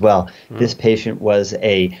wants as well. This patient was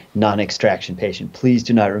a non-extraction patient. Please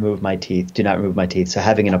do not remove my teeth. Do not remove my teeth. So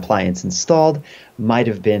having an appliance installed might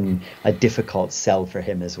have been a difficult sell for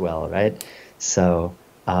him as well, right? So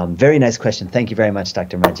very nice question. Thank you very much,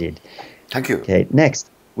 Dr. Majid. Thank you. Okay, next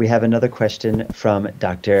we have another question from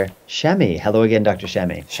Dr. Shami. Hello again, Dr.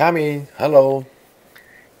 Shami. Shami, hello.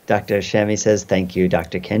 Dr. Shami says, thank you,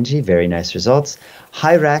 Dr. Kenji. Very nice results.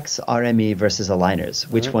 Hyrax RME versus aligners.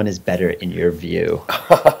 Which one is better in your view?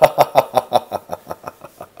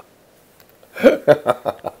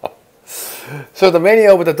 So the many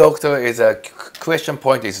of the doctor is a question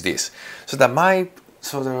point is this. So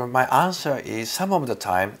my answer is some of the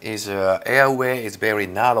time is airway is very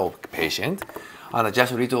narrow patient, and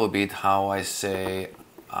just a little bit how I say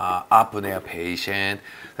apnea patient.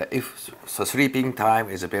 If so, sleeping time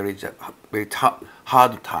is a very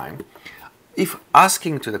hard time. If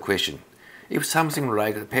asking to the question, if something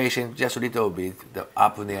like the patient just a little bit the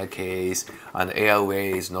apnea case and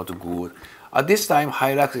airway is not good, at this time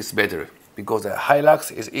Hyrax is better because the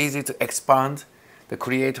Hyrax is easy to expand, the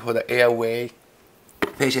create for the airway.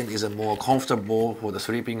 Patient is more comfortable for the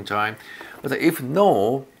sleeping time. But if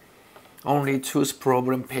no, only tooth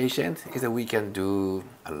problem patient is that we can do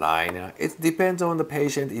aligner. It depends on the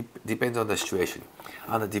patient, it depends on the situation,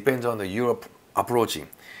 and it depends on the your approaching.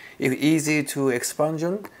 If easy to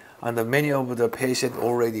expansion, and many of the patient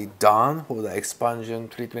already done for the expansion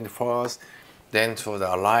treatment first, then for the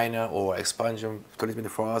aligner or expansion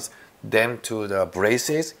treatment first, then to the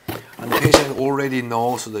braces, and the patient already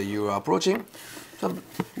knows that you are approaching. So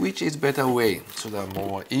which is better way, so the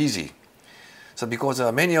more easy. So because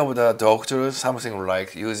many of the doctors, something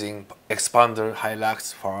like using expander,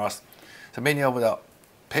 Hyrax first, so many of the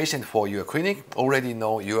patients for your clinic already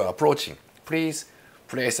know you are approaching. Please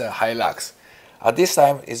place a Hyrax. At this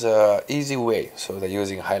time is an easy way, so they're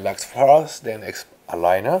using Hyrax first, then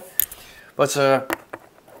aligner. But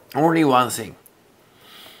only one thing,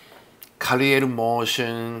 carrier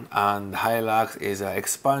motion and Hyrax is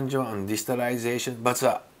expansion and distalization,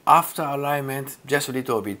 but after alignment, just a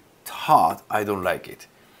little bit hard, I don't like it.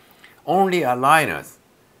 Only aligners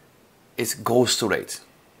is go straight,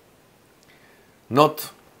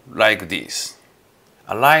 not like this.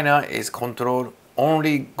 Aligner is control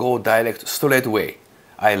only go direct straight way.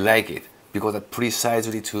 I like it. because of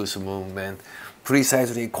precisely tooth movement,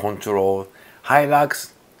 precisely control,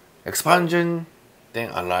 hylax, expansion, then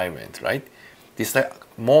alignment, right? This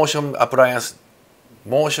motion appliance,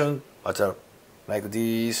 motion like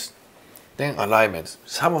this, then alignment.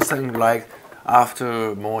 Some of them like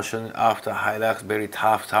after motion, after hylax, very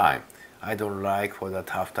tough time. I don't like for the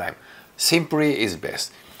tough time. Simply is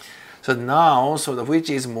best. So now, which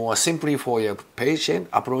is more simply for your patient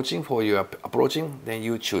approaching, then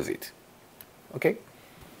you choose it. Okay?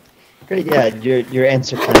 Great. Yeah, your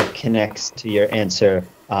answer kind of connects to your answer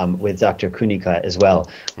with Dr. Kunika as well.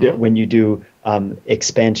 When you do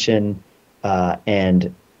expansion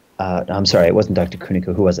and I'm sorry, it wasn't Dr.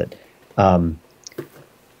 Kunika. Who was it?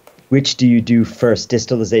 Which do you do first,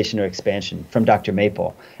 distalization or expansion? From Dr.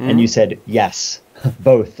 Maple, and you said yes,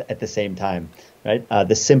 both at the same time, right?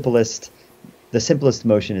 The simplest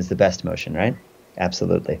motion is the best motion, right?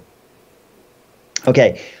 Absolutely.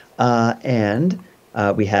 Okay, and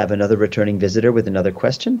we have another returning visitor with another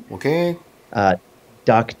question. Okay.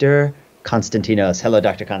 Dr. Konstantinos. Hello,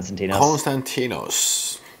 Dr. Konstantinos.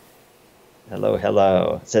 Konstantinos. Hello,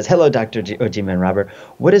 hello. It says, hello, Dr. Ojima and Robert.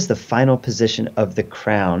 What is the final position of the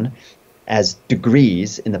crown as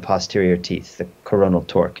degrees in the posterior teeth, the coronal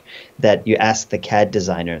torque, that you asked the CAD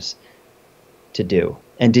designers to do?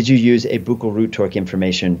 And did you use a buccal root torque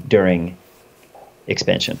information during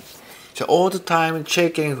expansion? So all the time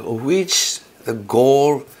checking which the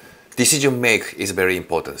goal decision make is very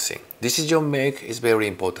important thing. Decision make is very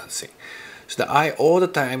important thing. So I all the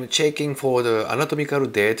time checking for the anatomical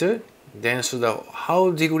data. Then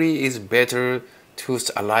how degree is better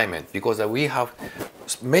tooth alignment, because we have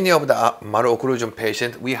many of the malocclusion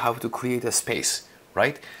patients, we have to create a space,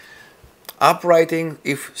 right? Uprighting,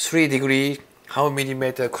 if 3 degree, how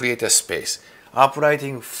millimeter create a space?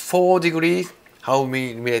 Uprighting 4 degree, how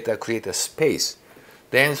millimeter create a space?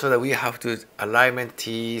 Then we have to alignment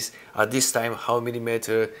teeth at this time, how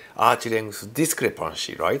millimeter arch length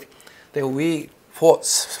discrepancy, right? Then we for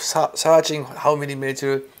searching how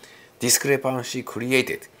millimeter discrepancy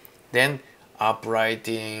created. Then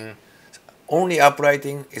uprighting, only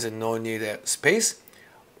uprighting is no need space.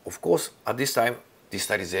 Of course, at this time,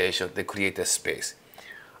 distalization, they create a space.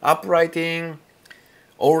 Uprighting,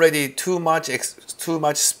 already too much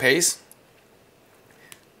space,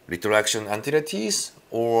 retraction anterior teeth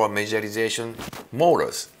or majorization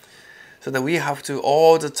molars. So that we have to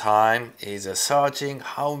all the time is searching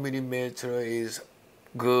how millimeter is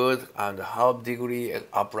good and how degree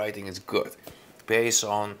uprighting is good, based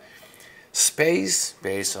on space,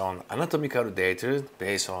 based on anatomical data,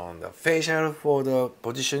 based on the facial for the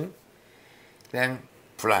position, then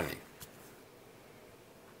planning.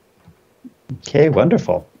 Okay,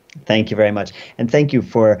 wonderful. Thank you very much. And thank you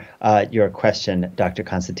for your question, Dr.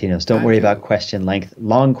 Konstantinos. Don't worry about question length.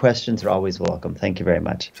 Long questions are always welcome. Thank you very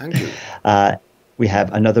much. Thank you. We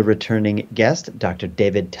have another returning guest, Dr.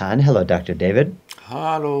 David Tan. Hello, Dr. David.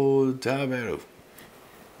 Hello, David.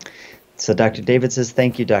 So Dr. David says,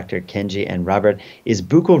 thank you, Dr. Kenji and Robert. Is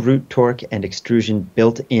buccal root torque and extrusion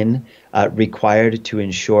built in required to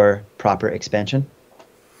ensure proper expansion?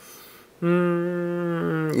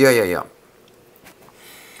 Yeah.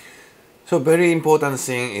 So very important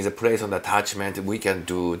thing is a place on the attachment. We can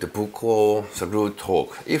do the buccal root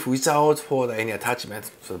torque. If without for any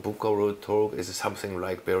attachment, so the buccal root torque is something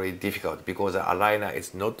like very difficult because the aligner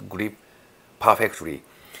is not grip perfectly.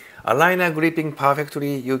 Aligner gripping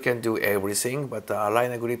perfectly, you can do everything, but the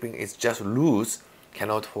aligner gripping is just loose,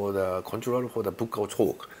 cannot for the control for the buccal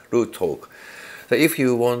torque, root torque. So if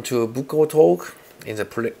you want to buccal torque, in the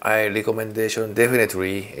recommendation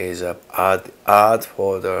definitely is add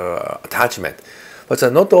for the attachment, but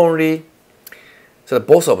not only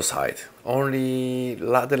both of sides, only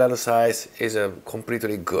lateral side is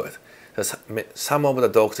completely good. Some of the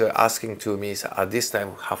doctor asking to me at this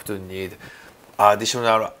time have to need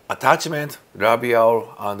additional attachment,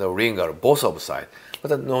 labial and lingual, both of sides,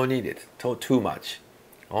 but no needed, too much.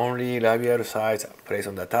 Only labial side place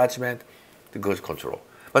on the attachment, the good control.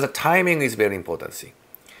 But the timing is very important thing.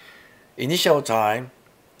 Initial time,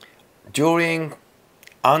 during,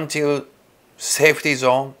 until safety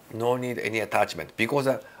zone, no need any attachment, because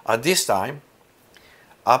at this time,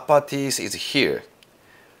 upper teeth is here.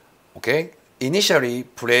 Okay, initially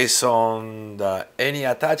place on the any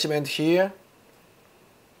attachment here.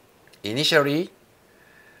 Initially,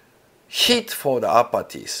 hit for the upper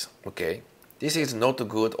teeth. Okay, this is not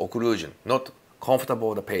good occlusion, not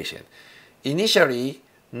comfortable for the patient. Initially,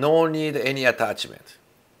 no need any attachment.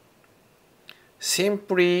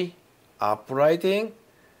 Simply uprighting.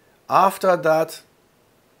 After that,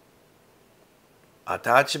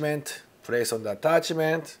 attachment, place on the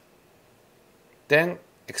attachment, then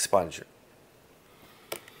expansion.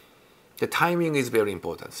 The timing is very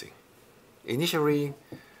important thing. Initially,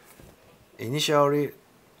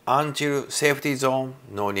 until safety zone,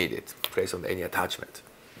 no needed, place on any attachment.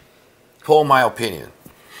 For my opinion.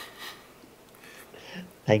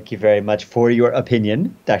 Thank you very much for your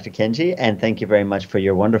opinion, Dr. Kenji, and thank you very much for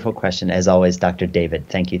your wonderful question, as always, Dr. David.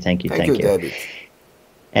 Thank you, thank you, thank you. David.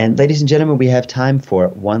 And ladies and gentlemen, we have time for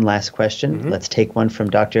one last question. Let's take one from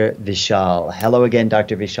Dr. Vishal. Hello again,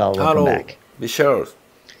 Dr. Vishal. Welcome back. Vishal.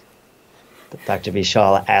 Dr.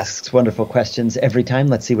 Vishal asks wonderful questions every time.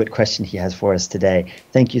 Let's see what question he has for us today.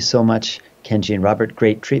 Thank you so much, Kenji and Robert.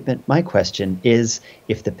 Great treatment. My question is,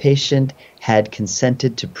 if the patient had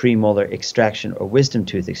consented to premolar extraction or wisdom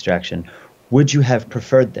tooth extraction, would you have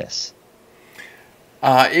preferred this?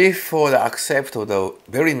 If for the accept of the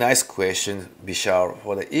very nice question, Vishal,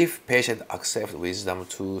 for the if patient accept wisdom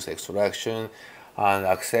tooth extraction and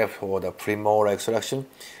accept for the premolar extraction,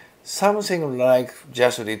 something like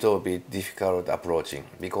just a little bit difficult approaching,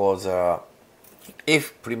 because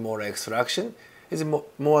if premolar extraction is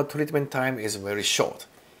more treatment time is very short,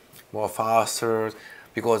 more faster,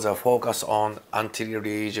 because focus on anterior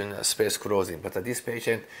region space closing. But this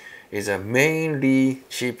patient is mainly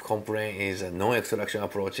chief complaint is non-extraction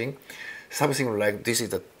approaching. Something like this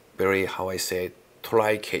is a very, how I say,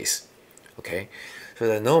 try case. Okay,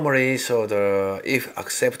 so normally, if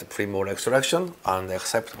accept premolar extraction and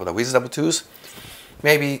accept for the wisdom tooth,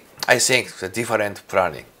 maybe I think the different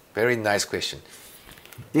planning. Very nice question.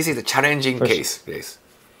 This is a challenging case, please.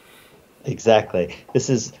 Exactly. This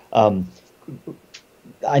is.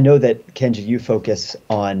 I know that, Kenji, you focus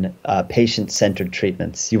on patient-centered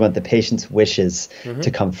treatments. You want the patient's wishes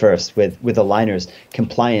to come first. With aligners,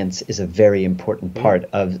 compliance is a very important part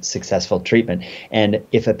of successful treatment. And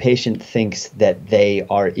if a patient thinks that they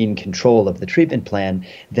are in control of the treatment plan,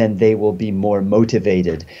 then they will be more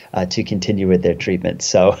motivated to continue with their treatment.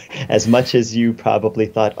 So as much as you probably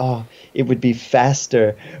thought, oh, it would be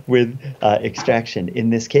faster with extraction,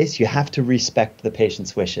 in this case, you have to respect the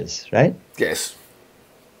patient's wishes, right? Yes.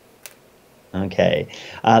 Okay.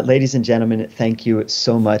 Ladies and gentlemen, thank you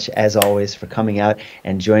so much, as always, for coming out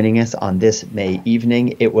and joining us on this May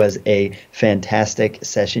evening. It was a fantastic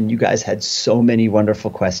session. You guys had so many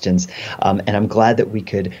wonderful questions, and I'm glad that we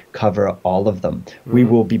could cover all of them. We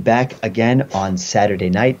will be back again on Saturday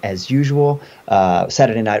night, as usual,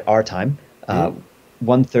 Saturday night our time,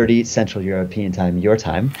 1:30 Central European Time, your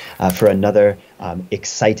time, for another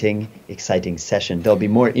exciting session. There'll be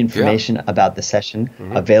more information about the session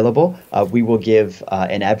available. We will give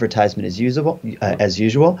an advertisement as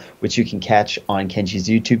usual, which you can catch on Kenji's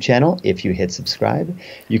YouTube channel if you hit subscribe.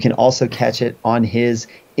 You can also catch it on his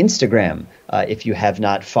Instagram. If you have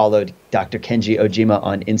not followed Dr. Kenji Ojima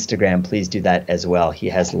on Instagram, please do that as well. He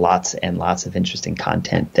has lots and lots of interesting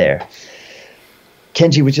content there.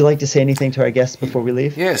 Kenji, would you like to say anything to our guests before we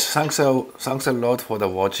leave? Yes, thanks a lot for the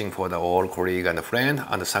watching for the all colleague and friend,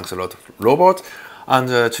 and thanks a lot, Robert. And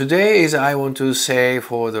today I want to say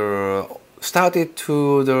for the started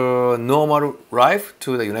to the normal life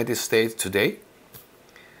to the United States today.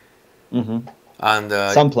 And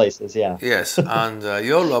some places, yeah. Yes, and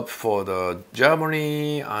Europe for the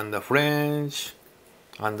Germany and the French,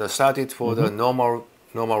 and started for the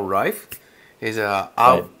normal life is out.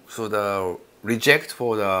 Right. So the reject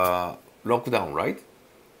for the lockdown, right?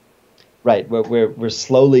 Right. We're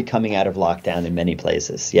slowly coming out of lockdown in many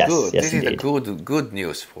places. Yes. Good. Yes, this indeed. is a good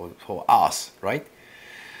news for us, right?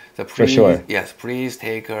 So please, for sure. Yes, please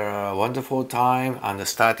take a wonderful time and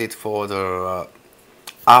start it for the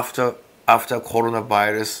after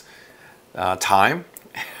coronavirus time.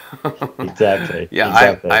 Exactly. Yeah,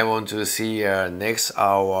 exactly. I want to see next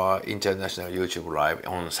our international YouTube live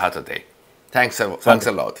on Saturday. Thanks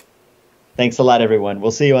a lot. Thanks a lot, everyone.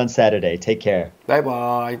 We'll see you on Saturday. Take care.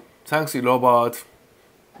 Bye-bye. Thanks, Robert.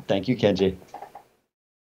 Thank you, Kenji.